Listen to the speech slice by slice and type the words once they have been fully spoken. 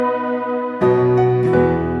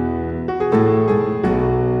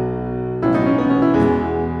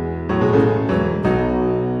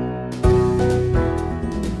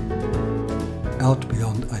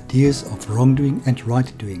ideas of wrongdoing and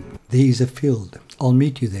right doing. There is a field, I'll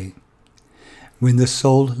meet you there. When the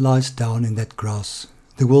soul lies down in that grass,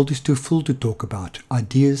 the world is too full to talk about.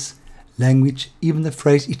 Ideas, language, even the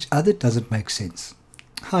phrase each other doesn't make sense.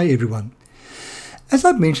 Hi everyone. As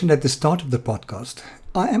I mentioned at the start of the podcast,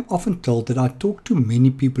 I am often told that I talk to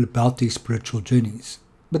many people about their spiritual journeys,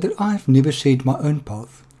 but that I have never shared my own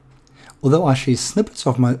path. Although I share snippets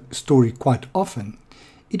of my story quite often,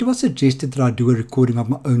 it was suggested that I do a recording of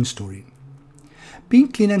my own story. Being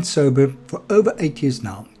clean and sober for over 8 years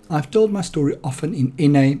now, I've told my story often in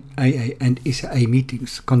NA, AA and SAA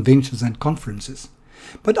meetings, conventions and conferences.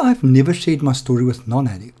 But I've never shared my story with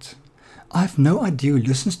non-addicts. I have no idea who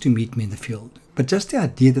listens to Meet Me in the Field, but just the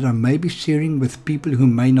idea that I may be sharing with people who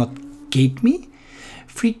may not get me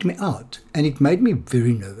freaked me out, and it made me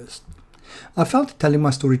very nervous. I found telling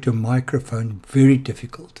my story to a microphone very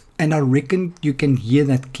difficult, and I reckon you can hear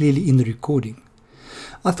that clearly in the recording.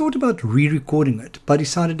 I thought about re-recording it, but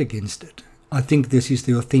decided against it. I think this is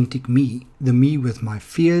the authentic me, the me with my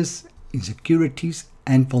fears, insecurities,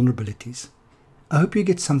 and vulnerabilities. I hope you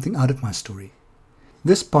get something out of my story.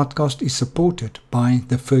 This podcast is supported by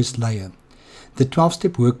The First Layer, the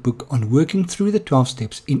 12-step workbook on working through the 12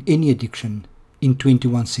 steps in any addiction in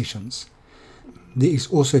 21 sessions. There is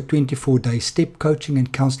also a 24-day step coaching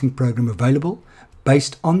and counseling program available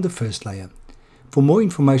based on The First Layer. For more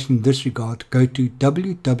information in this regard, go to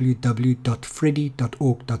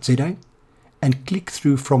www.freddy.org.za and click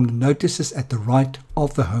through from the notices at the right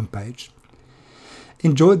of the homepage.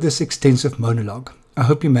 Enjoy this extensive monologue. I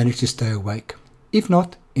hope you manage to stay awake. If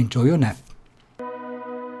not, enjoy your nap.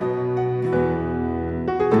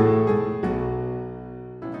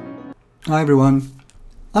 Hi everyone.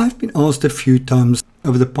 I've been asked a few times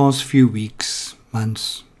over the past few weeks,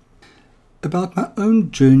 months, about my own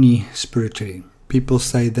journey spiritually. People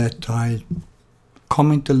say that I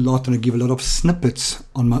comment a lot and I give a lot of snippets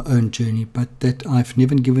on my own journey, but that I've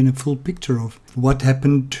never given a full picture of what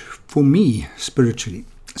happened for me spiritually.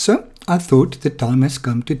 So I thought the time has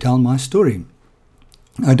come to tell my story.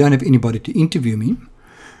 I don't have anybody to interview me.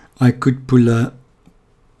 I could pull a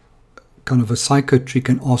kind of a psycho trick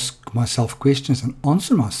and ask myself questions and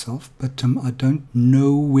answer myself, but I don't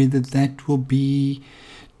know whether that will be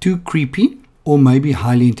too creepy or maybe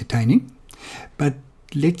highly entertaining. But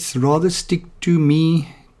let's rather stick to me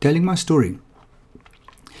telling my story.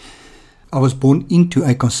 I was born into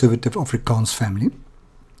a conservative Afrikaans family,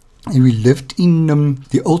 and we lived in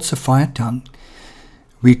the old Sophiatown,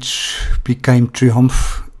 which became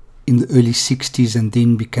Triumph in the early 60s and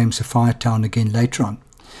then became Sophiatown again later on.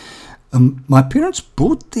 My parents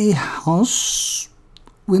bought their house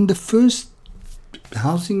when the first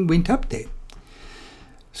housing went up there.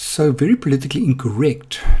 So very politically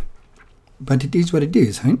incorrect, but it is what it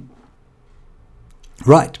is, hey?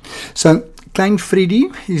 Right, so Klein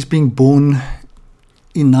Freddy is being born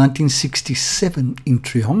in 1967 in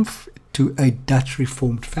Triumph to a Dutch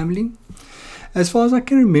Reformed family. As far as I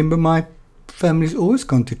can remember, my family's always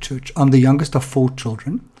gone to church. I'm the youngest of 4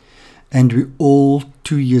 children, and we're all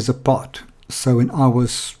 2 years apart. So when I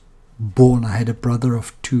was born, I had a brother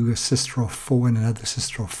of 2, a sister of 4, and another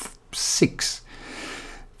sister of 6.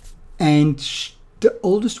 And the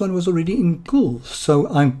oldest one was already in school. So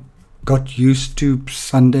I got used to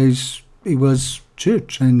Sundays, it was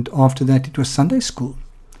church, and after that it was Sunday school.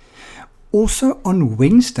 Also on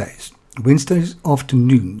Wednesdays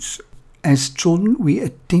afternoons, as children, we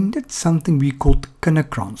attended something we called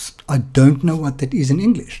kinderkrans. I don't know what that is in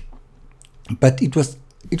English, but it was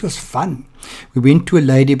fun. We went to a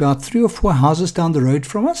lady about 3 or 4 houses down the road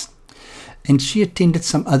from us, and she attended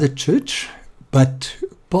some other church, but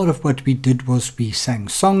part of what we did was we sang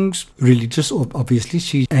songs, religious obviously,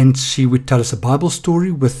 she would tell us a Bible story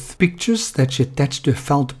with pictures that she attached to a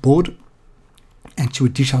felt board, and she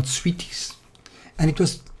would dish out sweeties. And it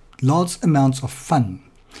was large amounts of fun.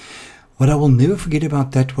 What I will never forget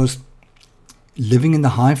about that was living in the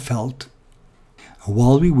Highveld.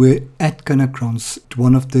 While we were at kinderkrans,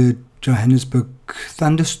 one of the Johannesburg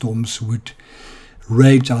thunderstorms would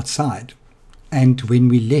rage outside. And when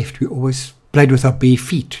we left, we always played with our bare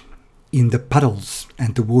feet in the puddles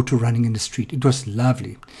and the water running in the street. It was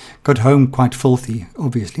lovely. Got home quite filthy,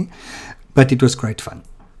 obviously, but it was great fun.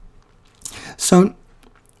 So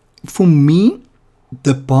for me,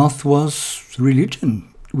 the path was religion.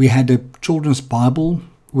 We had a children's Bible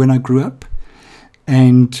when I grew up,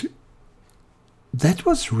 and that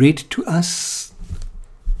was read to us.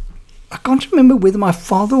 I can't remember whether my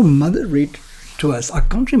father or mother read to us. I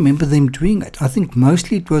can't remember them doing it. I think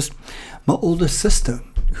mostly it was my older sister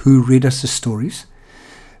who read us the stories.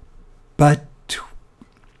 But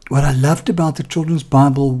what I loved about the children's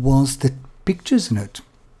Bible was the pictures in it.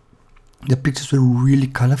 The pictures were really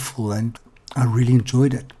colorful and I really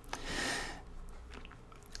enjoyed it.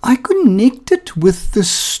 I connected with the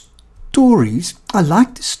stories. I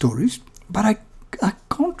liked the stories, but I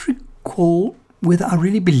can't recall whether I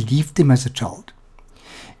really believed them as a child.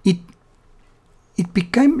 It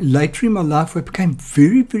became later in my life where I became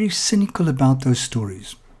very, very cynical about those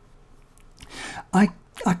stories. I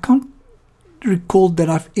can't recall that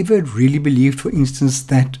I've ever really believed, for instance,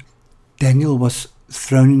 that Daniel was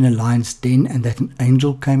thrown in a lion's den and that an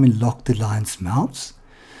angel came and locked the lions' mouths.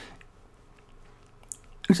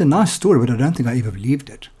 It's a nice story, but I don't think I ever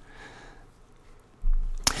believed it.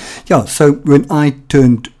 Yeah, so when I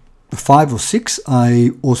turned 5 or 6,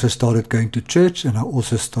 I also started going to church and I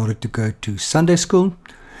also started to go to Sunday school.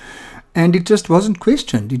 And it just wasn't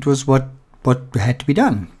questioned. It was what had to be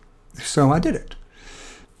done. So I did it.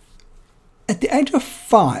 At the age of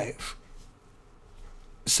 5,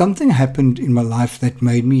 something happened in my life that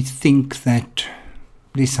made me think that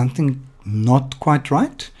there's something not quite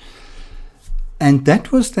right. And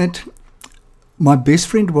that was that my best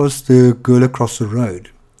friend was the girl across the road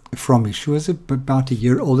from me. She was about a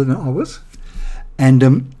year older than I was.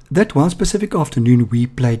 And that one specific afternoon, we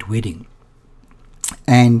played wedding.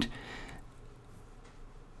 And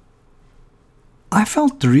I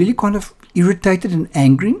felt really kind of irritated and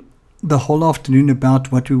angry the whole afternoon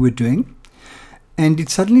about what we were doing. And it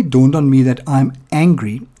suddenly dawned on me that I'm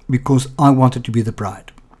angry because I wanted to be the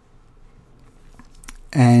bride.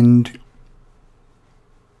 And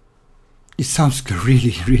it sounds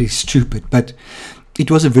really, really stupid, but it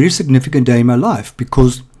was a very significant day in my life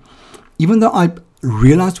because even though I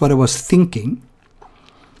realized what I was thinking,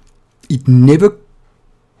 it never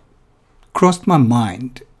crossed my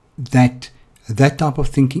mind that that type of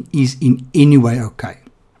thinking is in any way okay.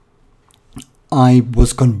 I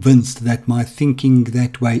was convinced that my thinking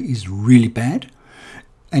that way is really bad.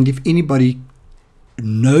 And if anybody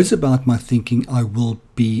knows about my thinking, I will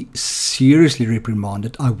be seriously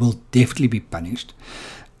reprimanded. I will definitely be punished.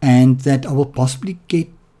 And that I will possibly get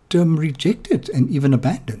rejected and even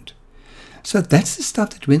abandoned. So that's the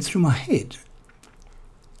stuff that went through my head.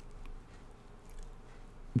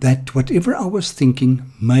 That whatever I was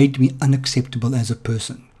thinking made me unacceptable as a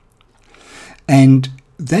person. And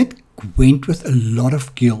that went with a lot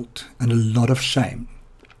of guilt and a lot of shame.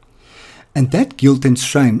 And that guilt and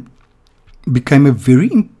shame became a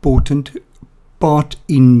very important part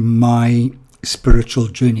in my spiritual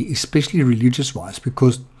journey, especially religious-wise,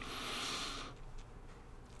 because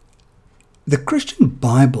the Christian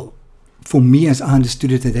Bible, for me as I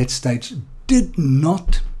understood it at that stage, did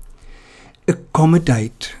not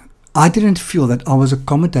accommodate. I didn't feel that I was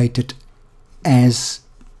accommodated as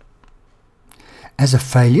a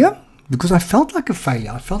failure, because I felt like a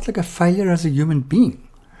failure. I felt like a failure as a human being.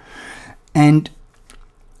 And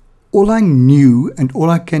all I knew and all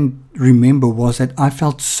I can remember was that I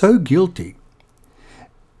felt so guilty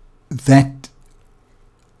that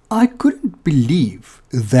I couldn't believe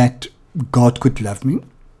that God could love me.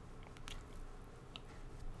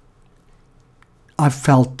 I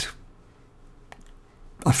felt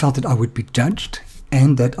that I would be judged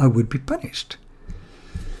and that I would be punished.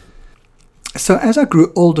 So as I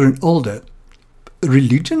grew older and older,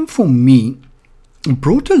 religion for me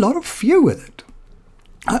brought a lot of fear with it.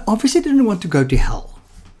 I obviously didn't want to go to hell.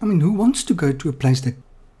 I mean, who wants to go to a place that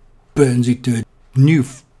burns eternity? Knew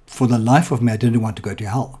for the life of me I didn't want to go to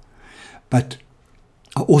hell. But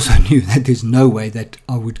I also knew that there's no way that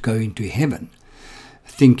I would go into heaven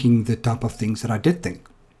thinking the type of things that I did think.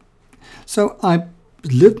 So I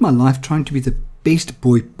lived my life trying to be the best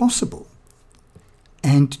boy possible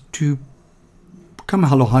and to come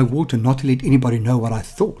hell or high water, not to let anybody know what I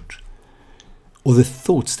thought or the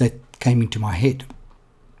thoughts that came into my head.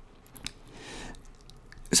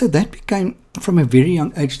 So that became, from a very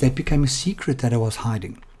young age, that became a secret that I was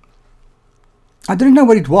hiding. I didn't know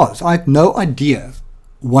what it was. I had no idea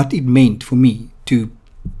what it meant for me to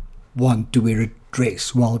want to wear a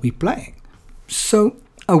dress while we playing. So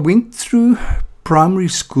I went through primary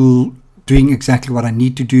school doing exactly what I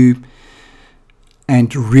need to do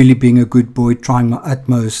and really being a good boy, trying my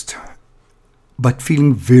utmost, but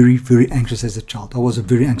feeling very, very anxious as a child. I was a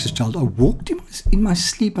very anxious child. I walked in my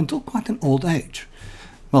sleep until quite an old age.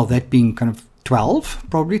 Well, that being kind of 12,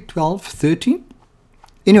 probably 12, 13.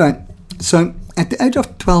 Anyway, so at the age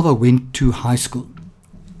of 12, I went to high school.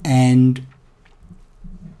 And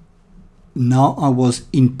now I was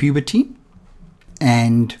in puberty.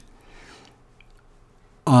 And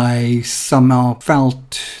I somehow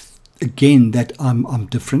felt again that I'm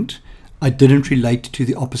different. I didn't relate to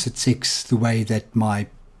the opposite sex the way that my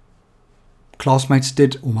classmates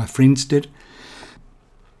did or my friends did.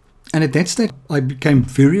 And at that stage, I became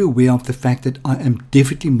very aware of the fact that I am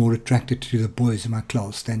definitely more attracted to the boys in my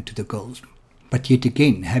class than to the girls. But yet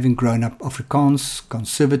again, having grown up Afrikaans,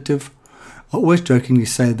 conservative, I always jokingly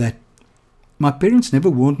say that my parents never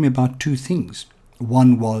warned me about two things.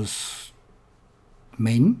 One was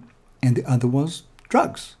men and the other was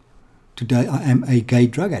drugs. Today I am a gay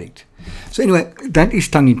drug addict. So anyway, that is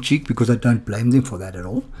tongue-in-cheek because I don't blame them for that at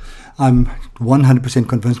all. I'm 100%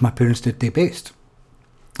 convinced my parents did their best.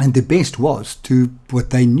 And the best was to, what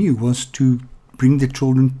they knew was to bring the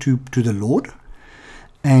children to the Lord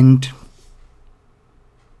and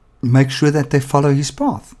make sure that they follow His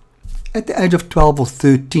path. At the age of 12 or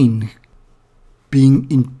 13, being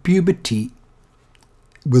in puberty,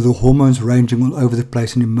 with the hormones ranging all over the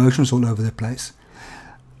place and emotions all over the place,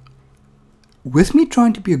 with me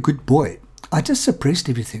trying to be a good boy, I just suppressed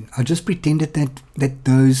everything. I just pretended that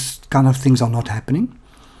those kind of things are not happening.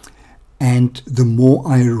 And the more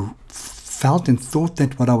I felt and thought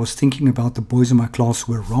that what I was thinking about the boys in my class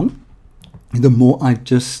were wrong, the more I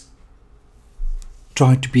just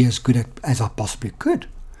tried to be as good as I possibly could.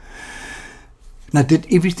 And I did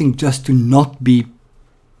everything just to not be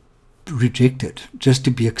rejected, just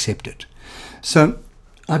to be accepted. So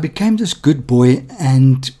I became this good boy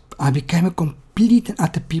and I became a complete and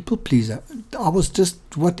utter people pleaser. I was just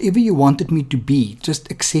whatever you wanted me to be,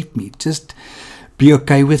 just accept me, just be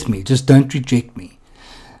okay with me, just don't reject me.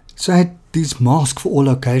 So I had these masks for all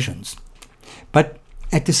occasions. But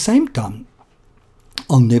at the same time,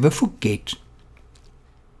 I'll never forget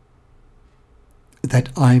that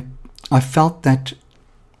I felt that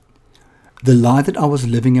the lie that I was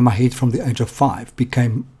living in my head from the age of 5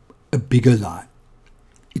 became a bigger lie.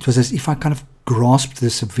 It was as if I kind of grasped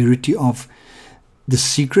the severity of the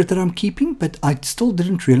secret that I'm keeping, but I still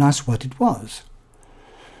didn't realize what it was.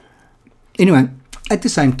 Anyway, at the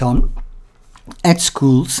same time, at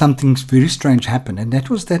school, something very strange happened, and that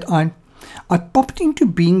was that I popped into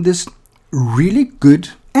being this really good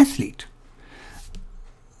athlete.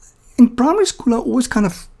 In primary school, I always kind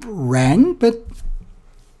of ran, but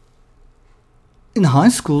in high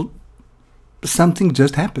school, something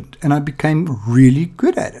just happened, and I became really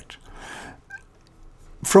good at it.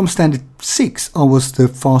 From standard 6, I was the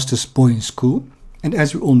fastest boy in school, and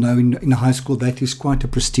as we all know, in high school, that is quite a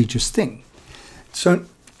prestigious thing. So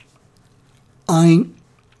I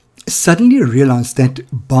suddenly realized that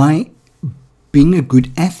by being a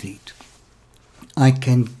good athlete, I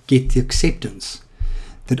can get the acceptance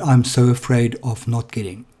that I'm so afraid of not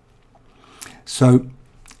getting. So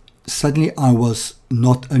suddenly I was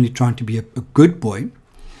not only trying to be a good boy,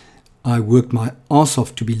 I worked my ass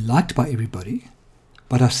off to be liked by everybody,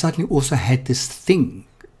 but I suddenly also had this thing,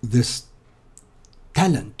 this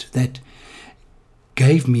talent that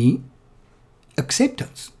gave me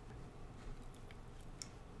acceptance.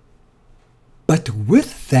 But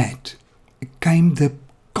with that came the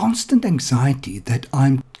constant anxiety that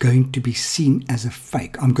I'm going to be seen as a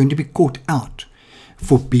fake. I'm going to be caught out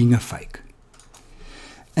for being a fake.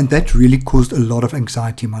 And that really caused a lot of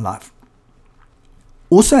anxiety in my life.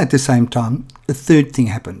 Also at the same time, a third thing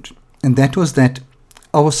happened. And that was that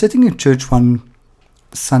I was sitting in church one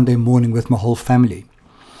Sunday morning with my whole family.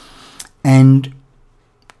 And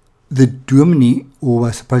the dominee, or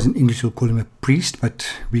I suppose in English we'll call him a priest, but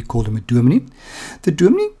we called him a dominee. The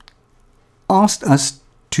dominee asked us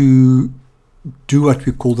to do what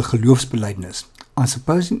we call the geloofsbelijdenis. I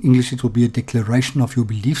suppose in English it will be a declaration of your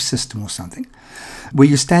belief system or something, where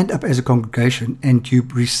you stand up as a congregation and you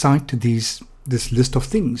recite this list of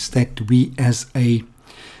things that we as a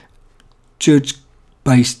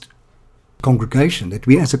church-based congregation, that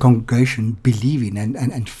we as a congregation believe in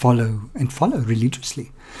and follow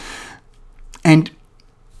religiously. And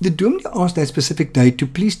the dominee asked that specific day to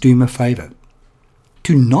please do him a favor,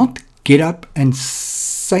 to not get up and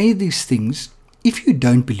say these things if you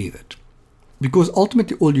don't believe it. Because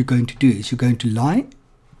ultimately all you're going to do is you're going to lie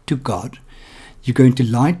to God, you're going to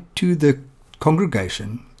lie to the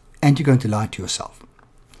congregation, and you're going to lie to yourself.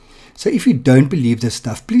 So if you don't believe this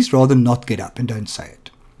stuff, please rather not get up and don't say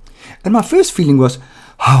it. And my first feeling was,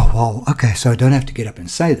 oh wow, okay, so I don't have to get up and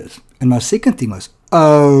say this. And my second thing was,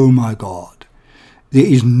 oh my God, there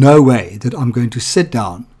is no way that I'm going to sit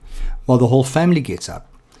down while the whole family gets up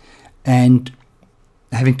and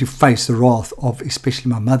having to face the wrath of especially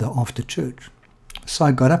my mother after church. So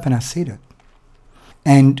I got up and I said it.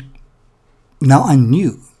 And now I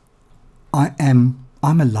knew I'm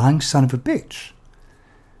a lying son of a bitch.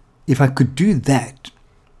 If I could do that,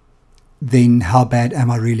 then how bad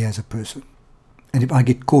am I really as a person? And if I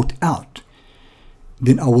get caught out,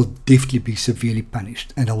 then I will definitely be severely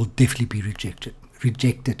punished and I will definitely be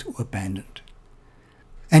rejected or abandoned.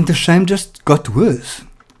 And the shame just got worse.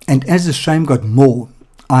 And as the shame got more,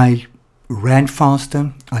 I ran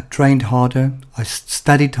faster, I trained harder, I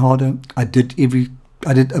studied harder, I did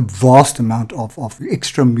a vast amount of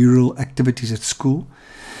extramural activities at school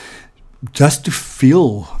just to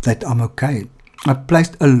feel that I'm okay. I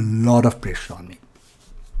placed a lot of pressure on me.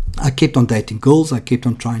 I kept on dating girls, I kept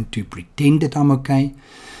on trying to pretend that I'm okay,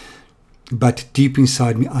 but deep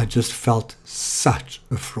inside me I just felt such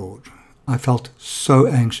a fraud. I felt so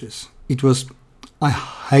anxious. I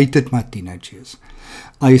hated my teenage years.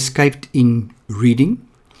 I escaped in reading.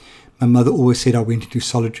 My mother always said I went into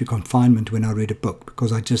solitary confinement when I read a book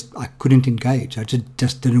because I couldn't engage. I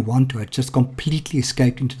just didn't want to. I just completely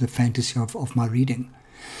escaped into the fantasy of my reading.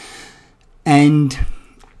 And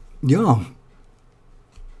yeah,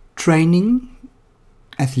 training,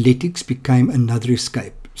 athletics became another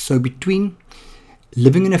escape. So between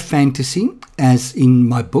living in a fantasy, as in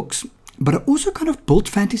my books, but I also kind of built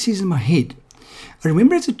fantasies in my head. I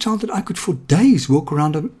remember as a child that I could for days walk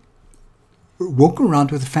around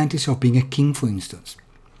with a fantasy of being a king, for instance,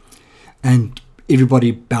 and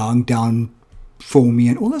everybody bowing down for me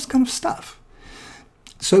and all this kind of stuff.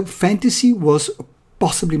 So fantasy was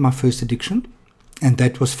possibly my first addiction, and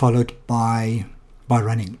that was followed by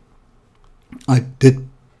running. I did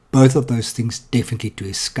both of those things definitely to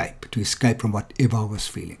escape from whatever I was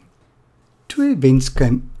feeling. Two events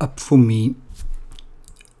came up for me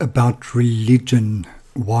about religion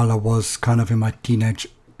while I was kind of in my teenage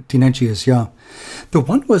years, yeah. The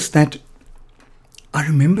one was that I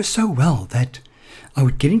remember so well that I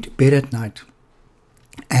would get into bed at night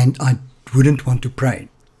and I wouldn't want to pray.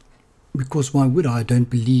 Because why would I? I don't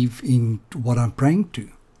believe in what I'm praying to.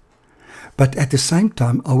 But at the same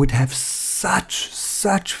time, I would have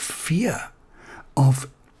such fear of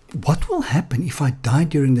what will happen if I die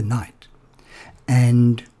during the night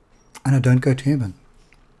and I don't go to heaven.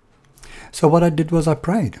 So what I did was I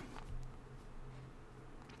prayed.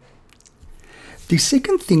 The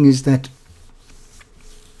second thing is that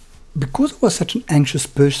because I was such an anxious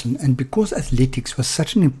person and because athletics was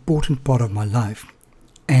such an important part of my life,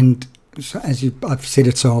 and so I've said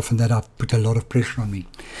it so often that I've put a lot of pressure on me,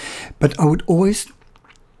 but I would always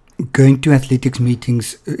go into athletics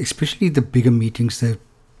meetings, especially the bigger meetings, the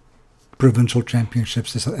provincial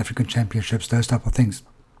championships, the South African championships, those type of things.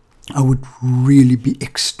 I would really be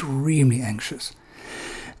extremely anxious.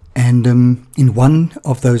 And in one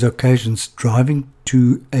of those occasions, driving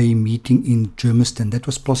to a meeting in Germiston, that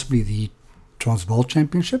was possibly the Transvaal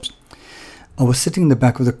Championships, I was sitting in the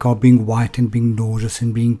back of the car being white and being nauseous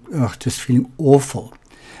and being just feeling awful.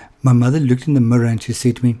 My mother looked in the mirror and she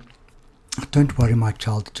said to me, "Don't worry, my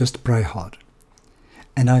child, just pray hard."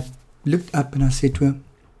 And I looked up and I said to her,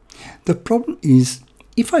 "The problem is,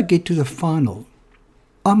 if I get to the final,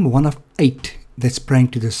 I'm one of 8 that's praying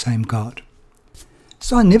to the same God."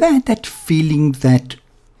 So I never had that feeling that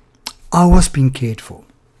I was being cared for.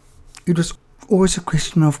 It was always a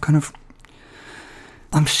question of kind of,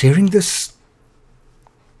 I'm sharing this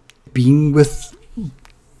being with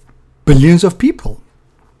billions of people.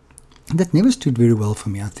 And that never stood very well for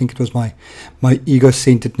me. I think it was my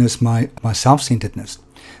ego-centeredness, my self-centeredness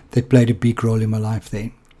that played a big role in my life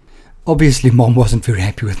there. Obviously, Mom wasn't very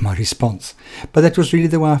happy with my response, but that was really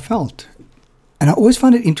the way I felt. And I always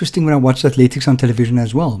find it interesting when I watch athletics on television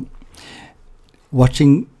as well,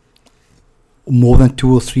 watching more than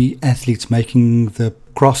 2 or 3 athletes making the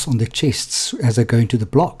cross on their chests as they go into the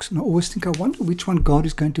blocks. And I always think, I wonder which one God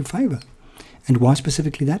is going to favor, and why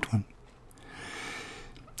specifically that one.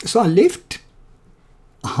 So I left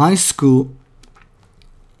high school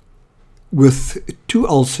with 2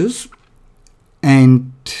 ulcers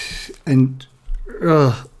and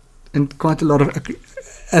quite a lot of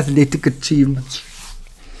athletic achievements,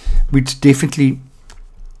 which definitely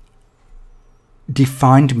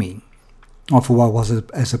defined me of who I was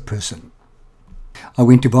as a person. I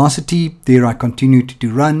went to varsity. There I continued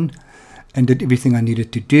to run and did everything I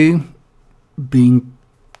needed to do.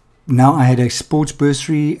 Now I had a sports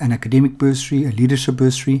bursary, an academic bursary, a leadership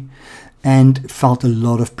bursary, and felt a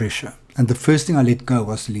lot of pressure. And the first thing I let go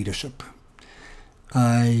was leadership.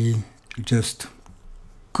 I just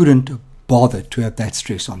couldn't bother to have that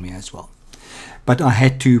stress on me as well. But I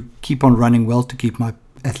had to keep on running well to keep my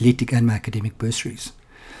athletic and my academic bursaries.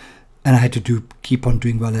 And I had to keep on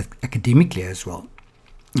doing well academically as well.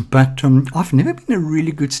 But I've never been a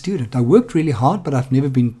really good student. I worked really hard, but I've never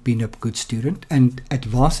been a good student. And at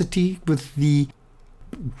varsity, with the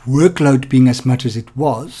workload being as much as it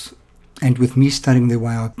was, and with me studying the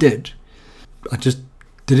way I did, I just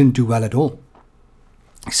didn't do well at all.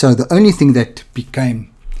 So the only thing that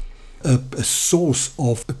became a source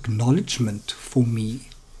of acknowledgement for me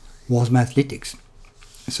was my athletics.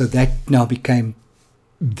 So that now became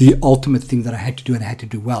the ultimate thing that I had to do, and I had to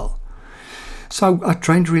do well. So I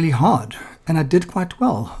trained really hard, and I did quite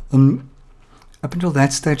well. Up until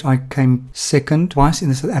that stage, I came second twice in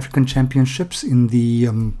the South African Championships in the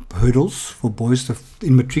hurdles for boys.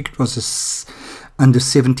 In matric, it was under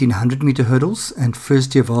 1700 meter hurdles, and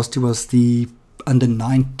first year varsity was the under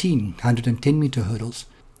 110 meter hurdles.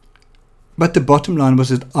 But the bottom line was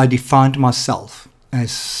that I defined myself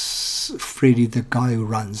as Freddie, the guy who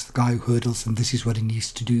runs, the guy who hurdles, and this is what he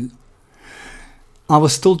needs to do. I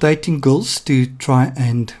was still dating girls to try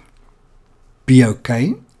and be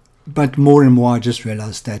okay, but more and more I just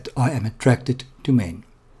realized that I am attracted to men.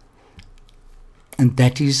 And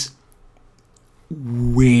that's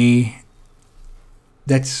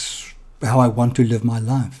how I want to live my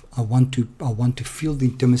life. I want to feel the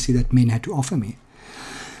intimacy that men had to offer me.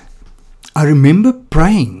 I remember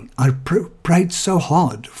praying. I prayed so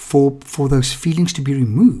hard for those feelings to be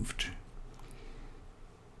removed.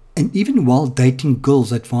 And even while dating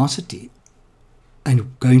girls at varsity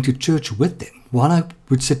and going to church with them, while I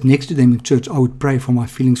would sit next to them in church, I would pray for my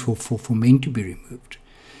feelings for men to be removed.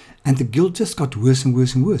 And the guilt just got worse and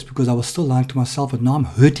worse and worse, because I was still lying to myself, and now I'm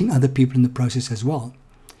hurting other people in the process as well.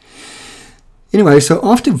 Anyway, so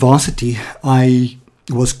after varsity, I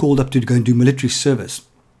was called up to go and do military service.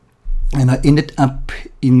 And I ended up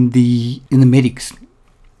in the medics,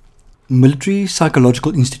 Military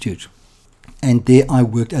Psychological Institute. And there I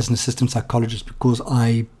worked as an assistant psychologist, because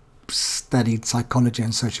I studied psychology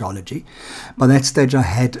and sociology. By that stage, I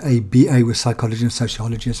had a BA with psychology and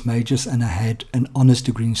sociology as majors, and I had an honours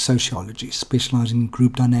degree in sociology, specializing in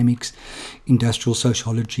group dynamics, industrial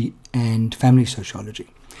sociology, and family sociology.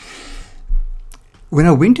 When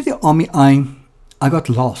I went to the army, I got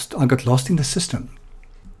lost. I got lost in the system.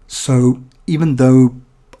 So even though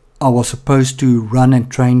I was supposed to run and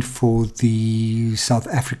train for the South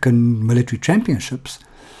African military championships,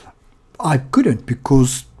 I couldn't,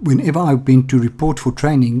 because whenever I went to report for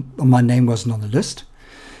training, my name wasn't on the list.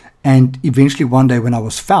 And eventually one day when I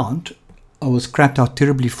was found, I was crapped out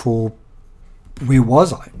terribly for where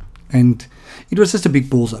was I? And it was just a big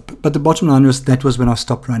balls up. But the bottom line was that was when I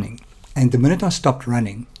stopped running. And the minute I stopped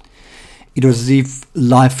running, it was as if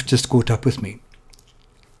life just caught up with me.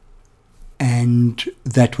 And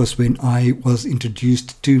that was when I was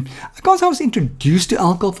introduced to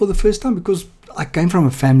alcohol for the first time, because I came from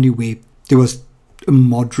a family where there was a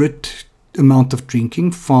moderate amount of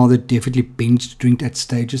drinking. Father definitely binged drink at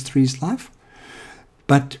stages through his life.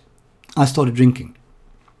 But I started drinking.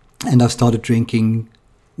 And I started drinking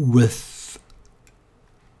with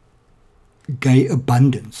gay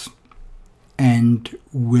abundance and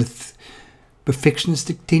with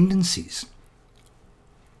perfectionistic tendencies.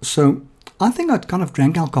 So I think I'd kind of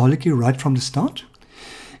drank alcoholically right from the start.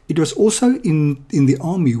 It was also in the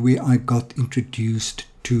army where I got introduced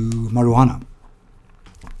to marijuana.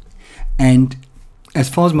 And as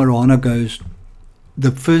far as marijuana goes,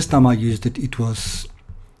 the first time I used it, it was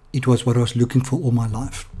what I was looking for all my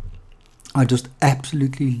life. I just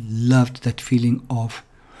absolutely loved that feeling of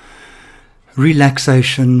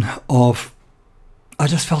relaxation, I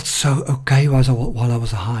just felt so okay while I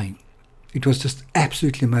was high. It was just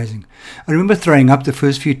absolutely amazing. I remember throwing up the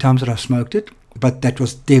first few times that I smoked it, but that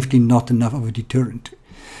was definitely not enough of a deterrent.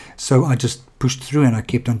 So I just pushed through and I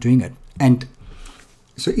kept on doing it. And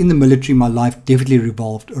so in the military, my life definitely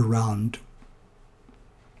revolved around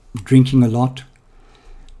drinking a lot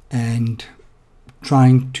and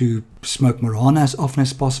trying to smoke marijuana as often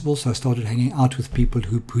as possible. So I started hanging out with people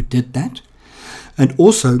who did that. And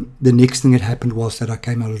also, the next thing that happened was that I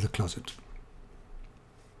came out of the closet.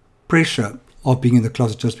 Pressure of being in the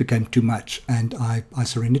closet just became too much, and I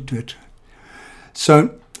surrendered to it.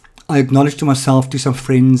 So I acknowledged to myself, to some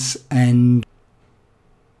friends, and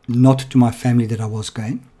not to my family that I was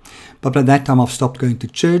gay. But by that time I've stopped going to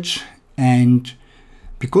church, and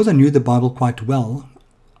because I knew the Bible quite well,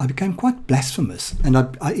 I became quite blasphemous. And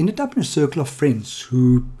I ended up in a circle of friends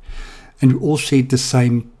and we all shared the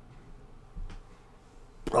same,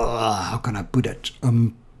 how can I put it?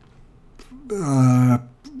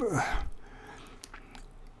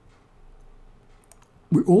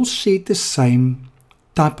 We all shared the same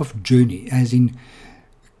type of journey, as in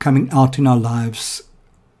coming out in our lives,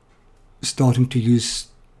 starting to use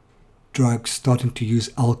drugs, starting to use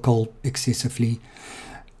alcohol excessively,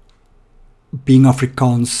 being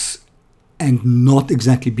Afrikaans, and not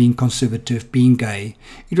exactly being conservative, being gay.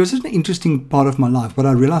 It was just an interesting part of my life. What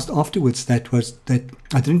I realized afterwards was that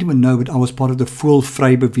I didn't even know, but I was part of the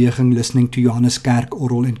Voelvrybeweging, listening to Johannes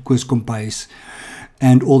Kerkorrel and Koos Kombuis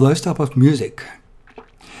and all those type of music.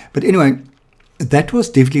 But anyway, that was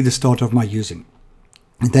definitely the start of my using.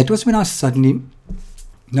 And that was when I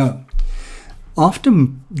after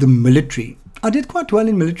the military, I did quite well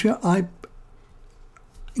in military.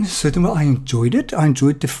 In a certain way, I enjoyed it. I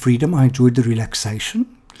enjoyed the freedom. I enjoyed the relaxation.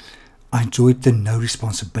 I enjoyed the no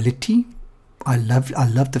responsibility. I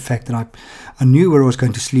loved the fact that I knew where I was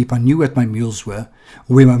going to sleep. I knew what my meals were,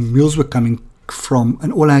 where my meals were coming from,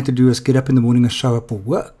 and all I had to do was get up in the morning and show up for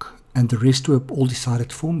work, and the rest were all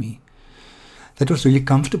decided for me. That was really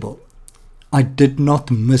comfortable. I did not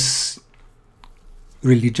miss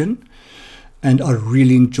religion, and I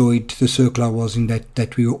really enjoyed the circle I was in,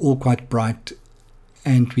 that we were all quite bright.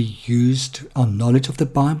 And we used our knowledge of the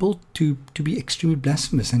Bible to be extremely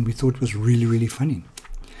blasphemous, and we thought it was really, really funny.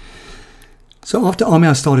 So after army,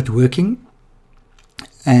 I started working,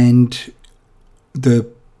 and the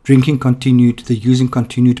drinking continued, the using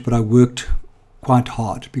continued, but I worked quite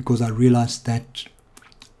hard because I realized that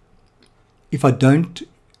if I don't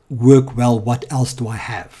work well, what else do I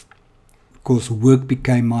have? Because work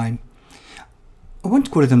became my, I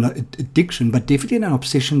won't call it an addiction, but definitely an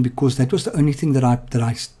obsession, because that was the only thing that I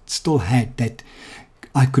still had, that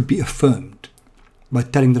I could be affirmed by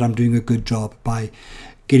telling that I'm doing a good job, by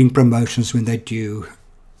getting promotions when they do,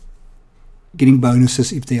 getting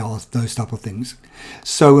bonuses if they are, those type of things.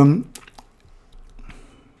 So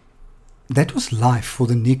that was life for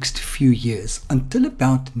the next few years until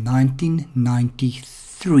about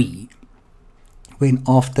 1993, when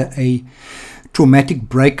after a traumatic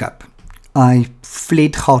breakup, I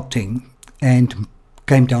fled Gauteng and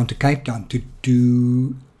came down to Cape Town to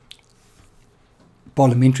do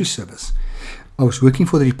parliamentary service. I was working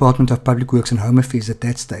for the Department of Public Works and Home Affairs at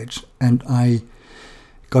that stage, and I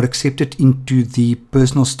got accepted into the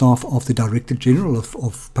personal staff of the Director General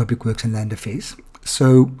of Public Works and Land Affairs.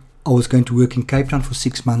 So I was going to work in Cape Town for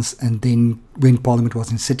 6 months, and then when Parliament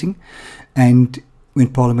wasn't sitting, and when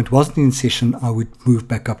Parliament wasn't in session, I would move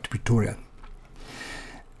back up to Pretoria.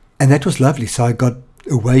 And that was lovely. So I got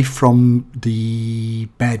away from the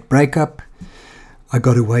bad breakup. I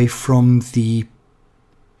got away from the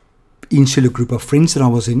insular group of friends that I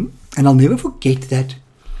was in. And I'll never forget that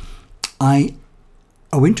I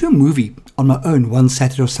went to a movie on my own one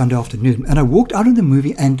Saturday or Sunday afternoon. And I walked out of the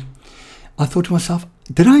movie and I thought to myself,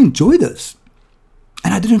 did I enjoy this?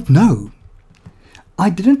 And I didn't know.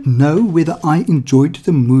 I didn't know whether I enjoyed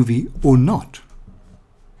the movie or not.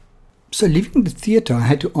 So leaving the theatre, I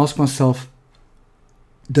had to ask myself,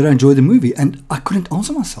 did I enjoy the movie? And I couldn't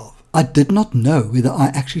answer myself. I did not know whether I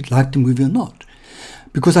actually liked the movie or not,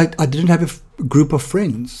 because I didn't have a group of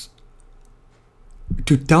friends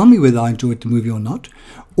to tell me whether I enjoyed the movie or not,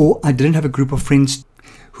 or I didn't have a group of friends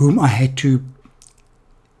whom I had to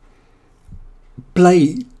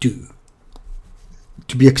play to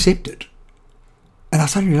be accepted. And I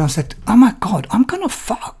suddenly realized that, oh my God, I'm kind of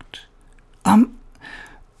fucked.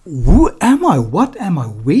 Who am I? What am I?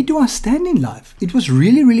 Where do I stand in life? It was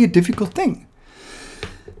really, really a difficult thing.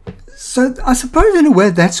 So I suppose in a way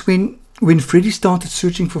that's when Freddie started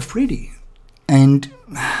searching for Freddie. And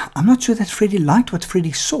I'm not sure that Freddie liked what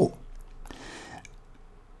Freddie saw.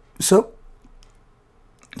 So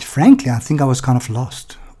frankly, I think I was kind of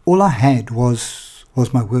lost. All I had was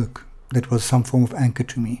my work. That was some form of anchor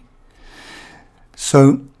to me.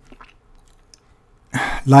 So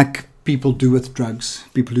like people do with drugs,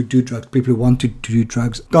 people who do drugs, people who want to do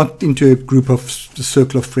drugs, got into a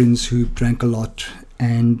circle of friends who drank a lot,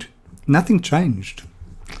 and nothing changed.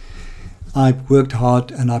 I worked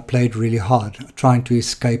hard and I played really hard, trying to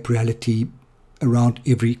escape reality around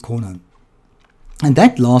every corner. And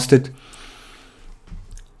that lasted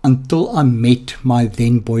until I met my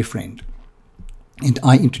then boyfriend. And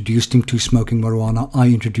I introduced him to smoking marijuana. I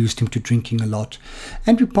introduced him to drinking a lot.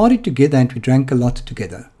 And we partied together and we drank a lot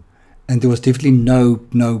together. And there was definitely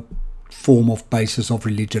no form of basis of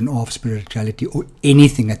religion or of spirituality or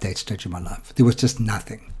anything at that stage of my life. There was just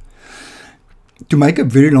nothing. To make a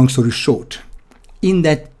very long story short, in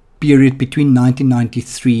that period between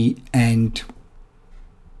 1993 and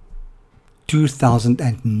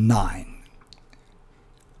 2009,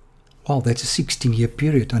 wow, that's a 16-year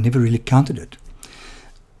period. I never really counted it.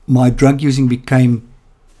 My drug using became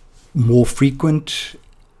more frequent.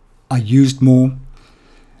 I used more.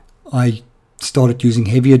 I started using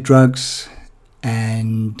heavier drugs,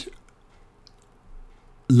 and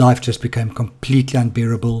life just became completely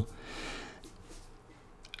unbearable.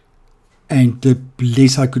 And the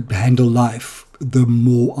less I could handle life, the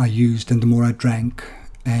more I used and the more I drank.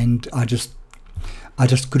 And I just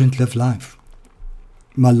couldn't live life.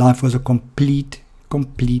 My life was a complete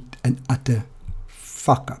and utter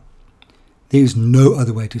fuck up. There is no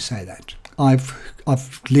other way to say that. I've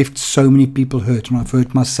left so many people hurt, and I've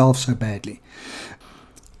hurt myself so badly.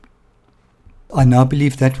 I now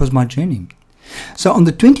believe that was my journey. So on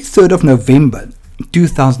the 23rd of November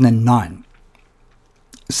 2009,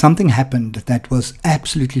 something happened that was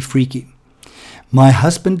absolutely freaky. My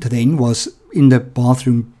husband then was in the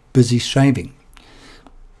bathroom busy shaving,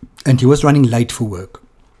 and he was running late for work.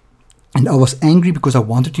 And I was angry because I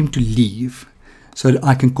wanted him to leave so that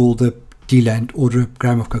I can call the dealer and order a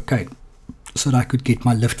gram of cocaine so that I could get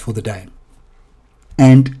my lift for the day.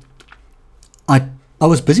 And I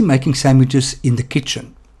was busy making sandwiches in the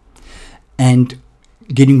kitchen and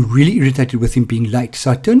getting really irritated with him being late.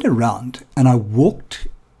 So I turned around and I walked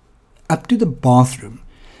up to the bathroom,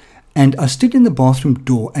 and I stood in the bathroom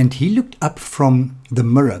door, and he looked up from the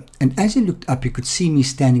mirror. And as he looked up, he could see me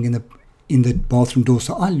standing in the bathroom door.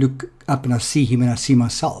 So I look up and I see him and I see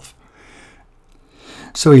myself.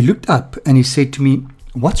 So he looked up and he said to me,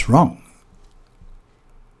 "What's wrong?"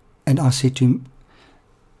 And I said to him,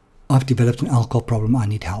 "I've developed an alcohol problem. I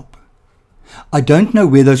need help." I don't know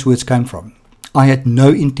where those words came from. I had no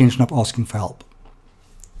intention of asking for help.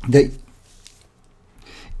 The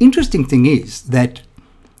interesting thing is that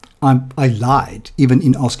I lied even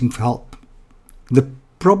in asking for help. The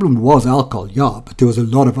problem was alcohol, yeah, but there was a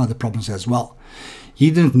lot of other problems as well.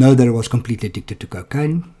 He didn't know that I was completely addicted to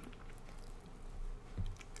cocaine.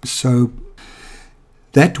 So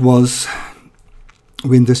that was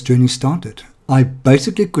when this journey started. I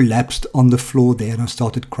basically collapsed on the floor there and I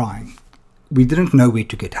started crying. We didn't know where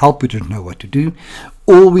to get help. We didn't know what to do.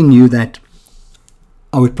 All we knew that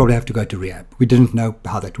I would probably have to go to rehab. We didn't know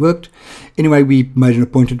how that worked. Anyway, we made an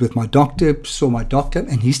appointment with my doctor, saw my doctor,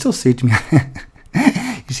 and he still said to me,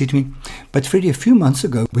 he said to me, "But Freddie, a few months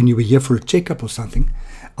ago, when you were here for a checkup or something,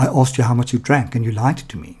 I asked you how much you drank and you lied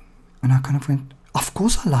to me." And I kind of went, "Of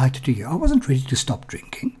course I lied to you. I wasn't ready to stop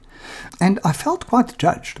drinking." And I felt quite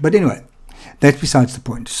judged. But anyway, that's besides the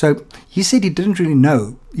point. So he said he didn't really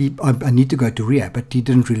know. I need to go to rehab, but he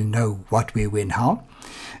didn't really know what, where, when, how.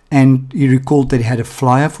 And he recalled that he had a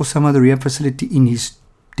flyer for some other rehab facility in his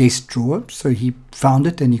desk drawer. So he found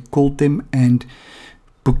it and he called them and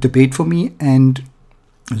booked a bed for me. And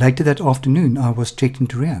later that afternoon, I was checked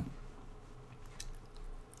into rehab.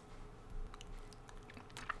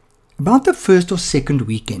 About the first or second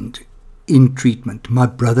weekend in treatment, my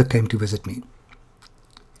brother came to visit me.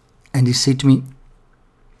 And he said to me,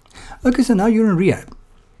 "Okay, so now you're in rehab."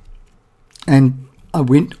 And I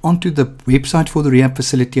went onto the website for the rehab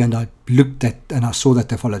facility and I looked at, and I saw that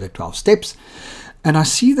they followed the 12 steps. And I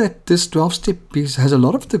see that this 12-step piece has a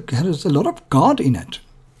lot of God in it.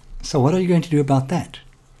 So what are you going to do about that?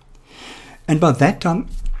 And by that time,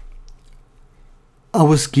 I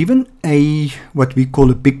was given what we call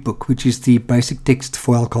a big book, which is the basic text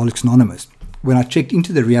for Alcoholics Anonymous. When I checked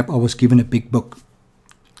into the rehab, I was given a big book.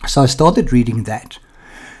 So I started reading that.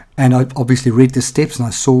 And I obviously read the steps and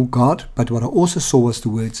I saw God, but what I also saw was the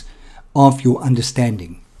words "of your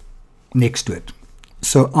understanding" next to it.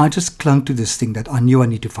 So I just clung to this thing that I knew I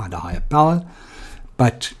need to find a higher power,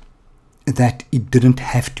 but that it didn't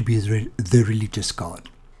have to be the religious God.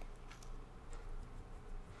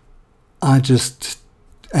 I just,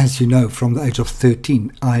 as you know, from the age of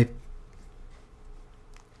 13, I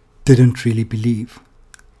didn't really believe.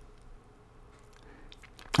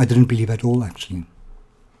 I didn't believe at all, actually.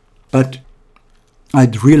 But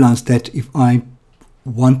I'd realized that if I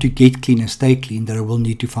want to get clean and stay clean, that I will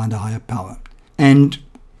need to find a higher power. And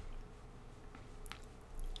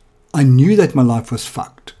I knew that my life was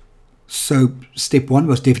fucked. So step one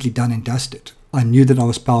was definitely done and dusted. I knew that I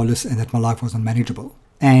was powerless and that my life was unmanageable.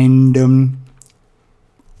 And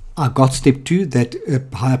I got step two, that a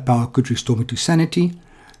higher power could restore me to sanity.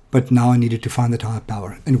 But now I needed to find that higher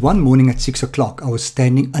power. And one morning at 6 o'clock, I was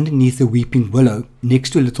standing underneath a weeping willow next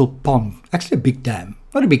to a little pond. Actually a big dam.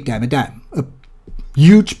 Not a big dam, a dam. A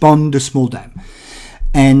huge pond, a small dam.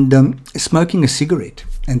 And smoking a cigarette.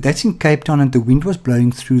 And that's in Cape Town, and the wind was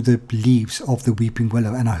blowing through the leaves of the weeping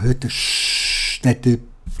willow. And I heard the shh that the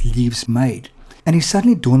leaves made. And it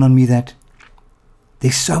suddenly dawned on me that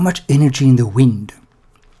there's so much energy in the wind.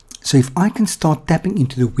 So if I can start tapping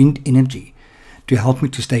into the wind energy to help me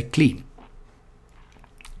to stay clean,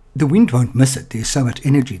 the wind won't miss it. There's so much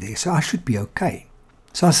energy there, so I should be okay.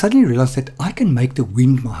 So I suddenly realized that I can make the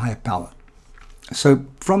wind my higher power. So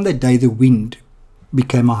from that day, the wind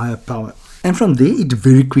became my higher power. And from there, it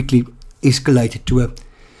very quickly escalated to a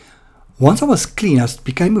once I was clean, I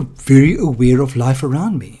became very aware of life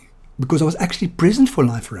around me because I was actually present for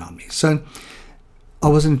life around me. So I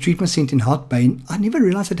was in a treatment center in Hout Bay, and I never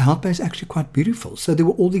realized that Hout Bay is actually quite beautiful. So there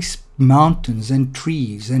were all these mountains and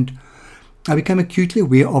trees, and I became acutely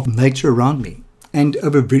aware of nature around me. And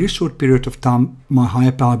over a very short period of time, my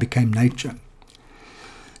higher power became nature.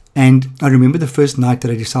 And I remember the first night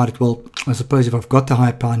that I decided, well, I suppose if I've got the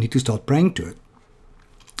higher power, I need to start praying to it.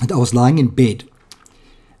 And I was lying in bed,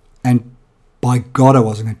 and by God, I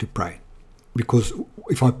wasn't going to pray. Because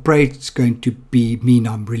if I pray, it's going to mean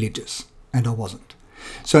I'm religious. And I wasn't.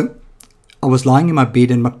 So I was lying in my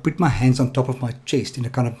bed, and I put my hands on top of my chest in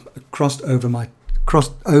a kind of crossed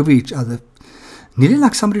over each other, nearly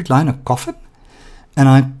like somebody would lie in a coffin. And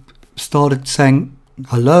I started saying,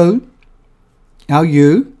 hello, how are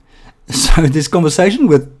you? So this conversation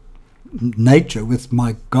with nature, with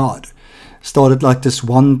my God, started like this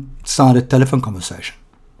one-sided telephone conversation.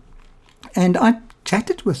 And I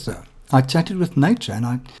chatted with her. I chatted with nature, and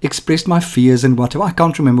I expressed my fears and whatever. I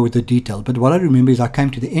can't remember with the detail, but what I remember is I came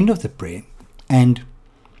to the end of the prayer, and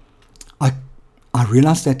I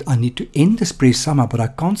realized that I need to end this prayer somehow, but I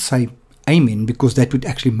can't say amen because that would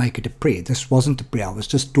actually make it a prayer. This wasn't a prayer. I was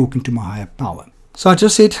just talking to my higher power. So I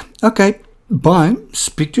just said, okay, bye,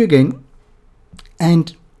 speak to you again.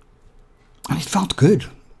 And it felt good.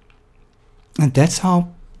 And that's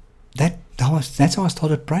how I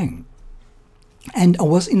started praying. And I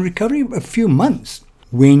was in recovery a few months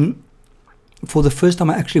when, for the first time,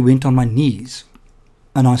 I actually went on my knees.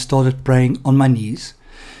 And I started praying on my knees.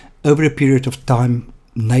 Over a period of time,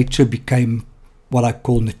 nature became what I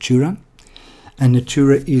call Natura. And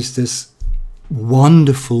Natura is this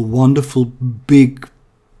wonderful, wonderful, big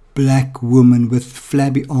black woman with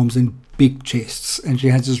flabby arms and big chests. And she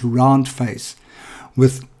has this round face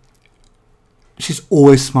she's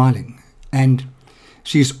always smiling. And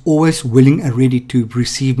she's always willing and ready to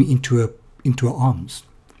receive me into her arms.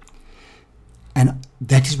 And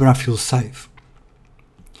that is where I feel safe.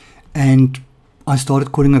 And I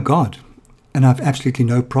started calling her God. And I have absolutely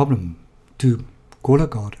no problem to call her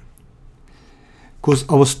God. Because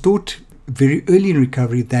I was taught very early in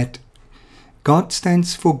recovery that God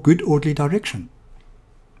stands for good, orderly direction.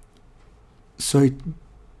 So it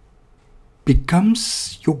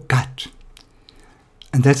becomes your gut.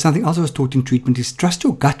 And that's something else I was taught in treatment, is trust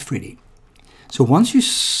your gut, Freddie. So once you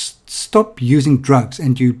stop using drugs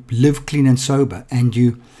and you live clean and sober and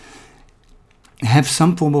you have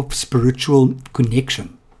some form of spiritual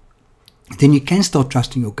connection, then you can start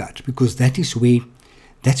trusting your gut, because that's where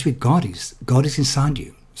God is. God is inside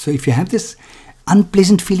you. So if you have this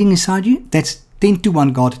unpleasant feeling inside you, that's 10 to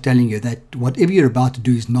 1 God telling you that whatever you're about to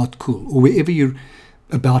do is not cool, or wherever you're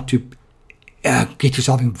about to get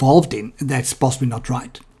yourself involved in, that's possibly not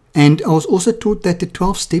right. And I was also taught that the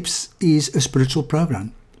 12 steps is a spiritual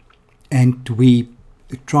program, and we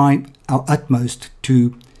try our utmost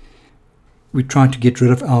to get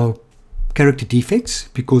rid of our character defects,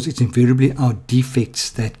 because it's invariably our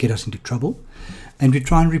defects that get us into trouble, and we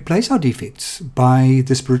try and replace our defects by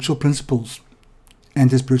the spiritual principles.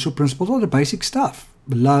 And the spiritual principles are the basic stuff: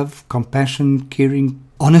 love, compassion, caring,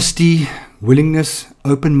 honesty, willingness,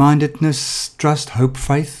 open-mindedness, trust, hope,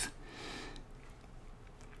 faith.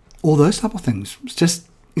 All those type of things.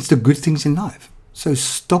 It's the good things in life. So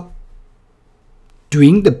stop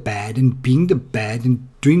doing the bad and being the bad and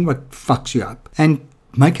doing what fucks you up, and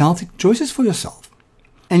make healthy choices for yourself.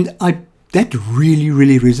 And that really,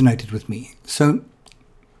 really resonated with me. So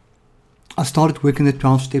I started working the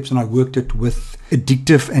 12 steps, and I worked it with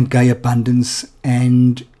addictive and gay abundance,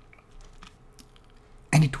 and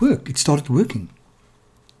it worked. It started working.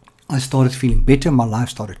 I started feeling better. My life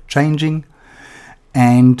started changing.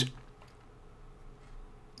 And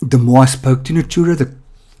the more I spoke to Natura, the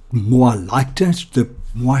more I liked her, the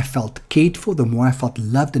more I felt cared for, the more I felt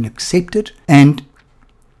loved and accepted. And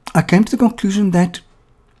I came to the conclusion that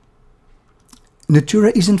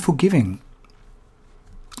Natura isn't forgiving,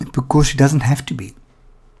 because she doesn't have to be.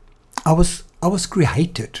 I was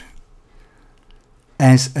created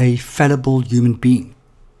as a fallible human being.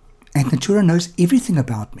 And Natura knows everything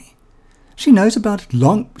about me. She knows about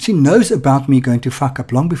me going to fuck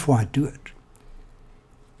up long before I do it.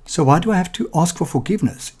 So why do I have to ask for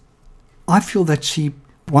forgiveness? I feel that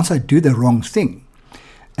once I do the wrong thing,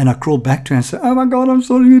 and I crawl back to her and say, "Oh my God, I'm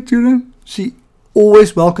sorry, Natura," she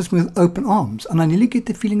always welcomes me with open arms. And I nearly get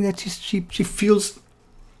the feeling that she feels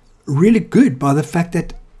really good by the fact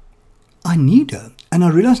that I need her. And I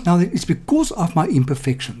realize now that it's because of my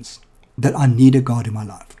imperfections that I need a God in my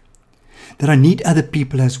life, that I need other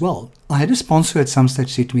people as well. I had a sponsor at some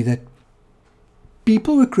stage said to me that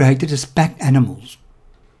people were created as pack animals.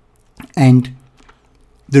 And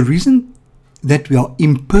the reason that we are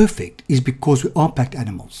imperfect is because we are packed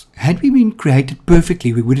animals. Had we been created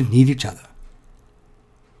perfectly, we wouldn't need each other.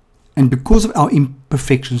 And because of our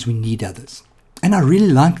imperfections, we need others. And I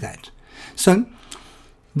really like that. So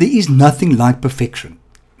there is nothing like perfection.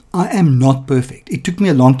 I am not perfect. It took me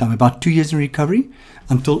a long time, about 2 years in recovery,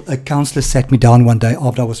 until a counselor sat me down one day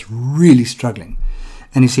after I was really struggling.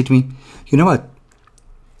 And he said to me, you know what?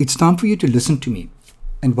 It's time for you to listen to me.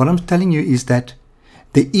 And what I'm telling you is that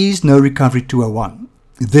there is no recovery 201.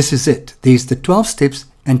 This is it. There's the 12 steps,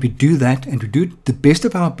 and we do that, and we do it the best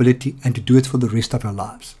of our ability, and to do it for the rest of our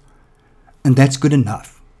lives. And that's good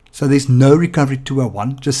enough. So there's no recovery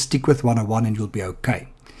 201. Just stick with 101 and you'll be okay.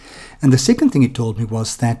 And the second thing he told me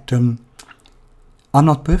was that I'm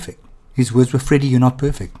not perfect. His words were, Freddie, you're not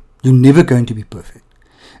perfect. You're never going to be perfect.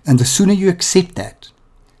 And the sooner you accept that,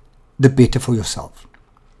 the better for yourself.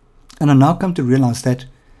 And I now come to realize that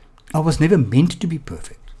I was never meant to be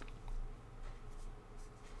perfect.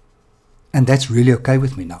 And that's really okay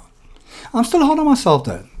with me now. I'm still hard on myself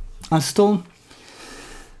though. I'm still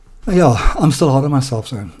hard on myself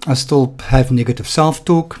though. I still have negative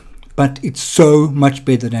self-talk, but it's so much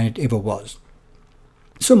better than it ever was.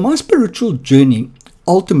 So my spiritual journey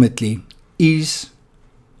ultimately is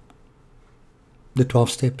the 12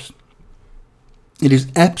 steps. It is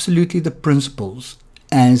absolutely the principles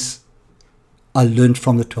as I learned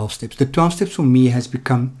from the 12 steps. The 12 steps for me has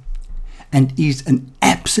become and is an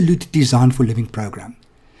absolute design for living program.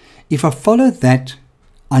 If I follow that,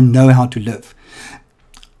 I know how to live.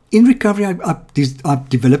 In recovery, I've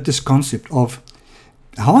developed this concept of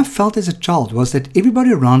how I felt as a child was that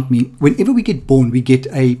everybody around me, whenever we get born, we get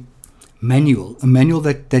a manual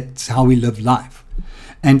that's how we live life.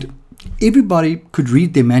 And everybody could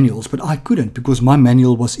read their manuals, but I couldn't because my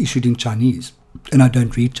manual was issued in Chinese and I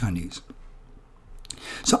don't read Chinese.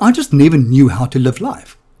 So I just never knew how to live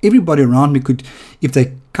life. Everybody around me could, if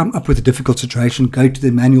they come up with a difficult situation, go to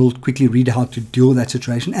the manual, quickly read how to deal with that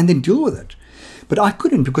situation and then deal with it. But I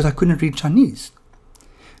couldn't because I couldn't read Chinese.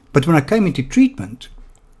 But when I came into treatment,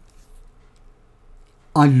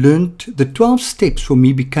 I learned the 12 steps for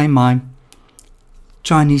me became my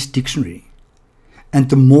Chinese dictionary. And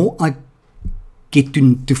the more I get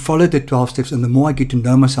to follow the 12 steps and the more I get to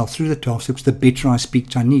know myself through the 12 steps, the better I speak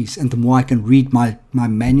Chinese and the more I can read my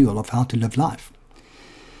manual of how to live life.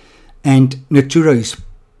 And Natura is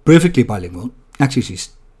perfectly bilingual. Actually, she's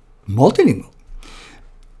multilingual.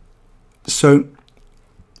 So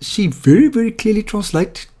she very, very clearly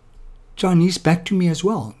translates Chinese back to me as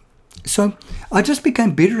well. So I just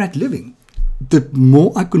became better at living. The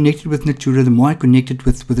more I connected with Natura, the more I connected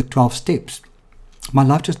with the 12 steps, my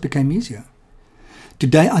life just became easier.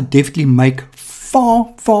 Today, I definitely make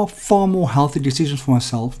far, far, far more healthy decisions for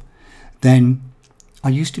myself than I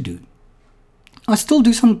used to do. I still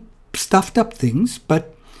do some stuffed up things,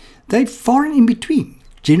 but they're far and in between.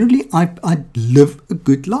 Generally, I live a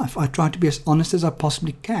good life. I try to be as honest as I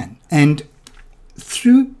possibly can. And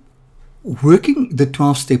through working the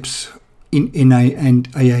 12 steps in NA and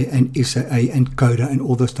AA and SAA and CODA and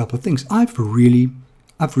all those type of things, I've really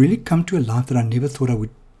come to a life that I never thought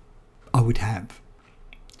I would have.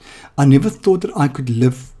 I never thought that I could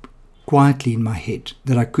live quietly in my head,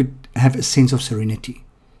 that I could have a sense of serenity.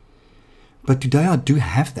 But today I do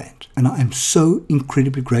have that, and I am so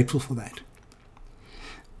incredibly grateful for that.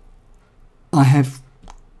 I have,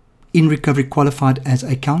 in recovery, qualified as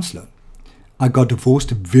a counselor. I got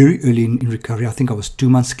divorced very early in recovery. I think I was 2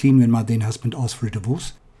 months clean when my then husband asked for a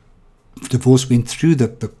divorce. Divorce went through the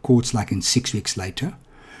courts like in 6 weeks later.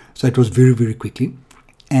 So it was very, very quickly.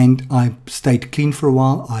 And I stayed clean for a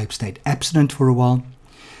while. I stayed abstinent for a while.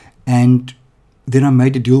 And then I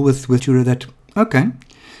made a deal with Natura that, okay,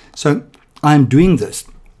 so I'm doing this.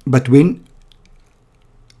 But when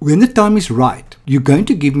the time is right, you're going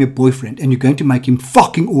to give me a boyfriend and you're going to make him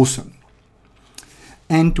fucking awesome.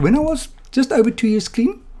 And when I was just over 2 years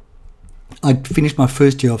clean, I'd finished my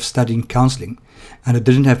first year of studying counseling and I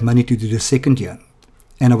didn't have money to do the second year.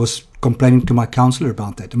 And I was complaining to my counselor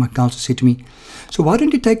about that. And my counselor said to me, so why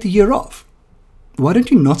don't you take the year off? Why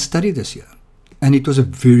don't you not study this year? And it was a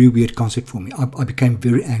very weird concept for me. I became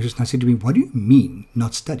very anxious and I said to him, what do you mean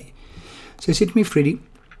not study? So he said to me, Freddie,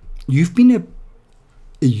 you've been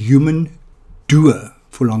a human doer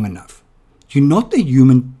for long enough. You're not a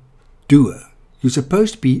human doer. You're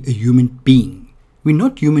supposed to be a human being. We're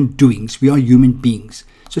not human doings. We are human beings.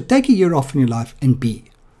 So take a year off in your life and be.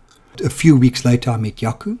 A few weeks later, I met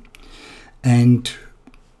Yaku. And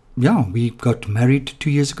yeah, we got married 2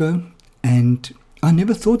 years ago. And I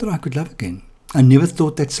never thought that I could love again. I never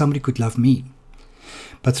thought that somebody could love me.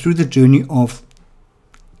 But through the journey of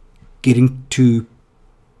getting to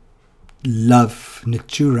love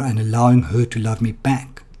Natura and allowing her to love me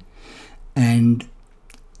back, and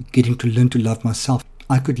getting to learn to love myself,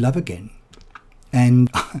 I could love again. And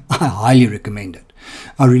I highly recommend it.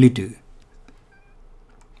 I really do.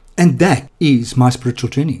 And that is my spiritual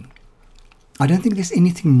journey. I don't think there's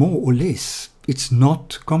anything more or less. It's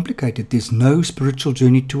not complicated. There's no spiritual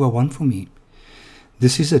journey 201 for me.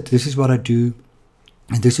 This is it. This is what I do.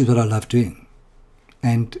 And this is what I love doing.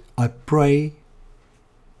 And I pray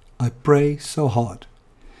so hard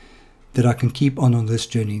that I can keep on this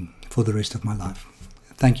journey for the rest of my life.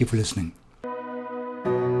 Thank you for listening.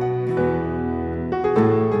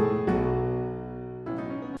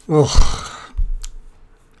 Oh,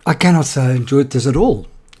 I cannot say I enjoyed this at all.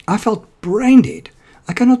 I felt brain dead.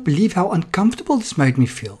 I cannot believe how uncomfortable this made me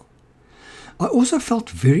feel. I also felt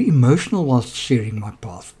very emotional whilst sharing my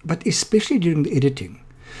path, but especially during the editing.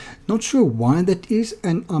 Not sure why that is,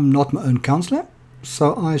 and I'm not my own counselor,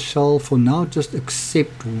 so I shall for now just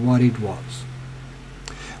accept what it was.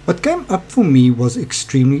 What again came up for me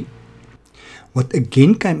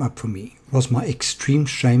was my extreme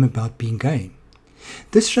shame about being gay.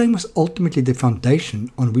 This shame was ultimately the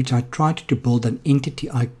foundation on which I tried to build an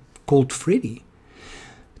entity I called Freddie.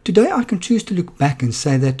 Today I can choose to look back and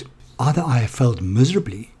say that either I have failed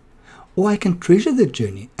miserably, or I can treasure the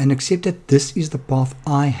journey and accept that this is the path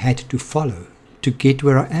I had to follow to get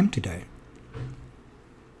where I am today.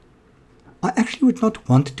 I actually would not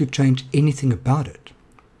want to change anything about it.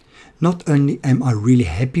 Not only am I really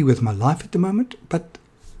happy with my life at the moment, but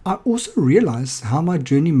I also realize how my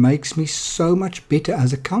journey makes me so much better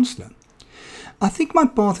as a counselor. I think my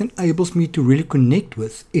path enables me to really connect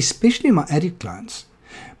with, especially my addict clients.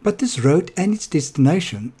 But this road and its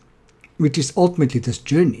destination, which is ultimately this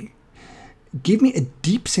journey, give me a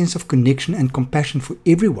deep sense of connection and compassion for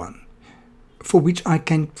everyone, for which I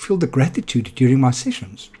can feel the gratitude during my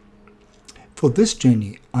sessions. For this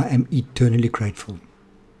journey, I am eternally grateful.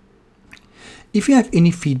 If you have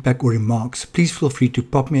any feedback or remarks, please feel free to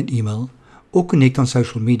pop me an email or connect on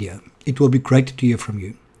social media. It will be great to hear from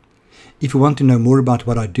you. If you want to know more about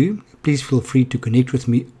what I do, please feel free to connect with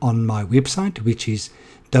me on my website, which is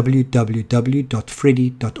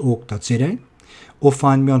www.freddie.org.za, or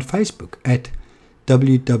find me on Facebook at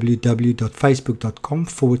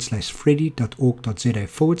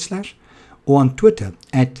www.facebook.com/freddie.org.za/ or on Twitter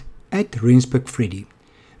at @RensburgFreddie.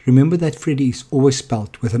 Remember that Freddie is always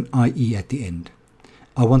spelled with an IE at the end.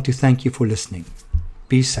 I want to thank you for listening.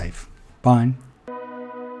 Be safe. Bye.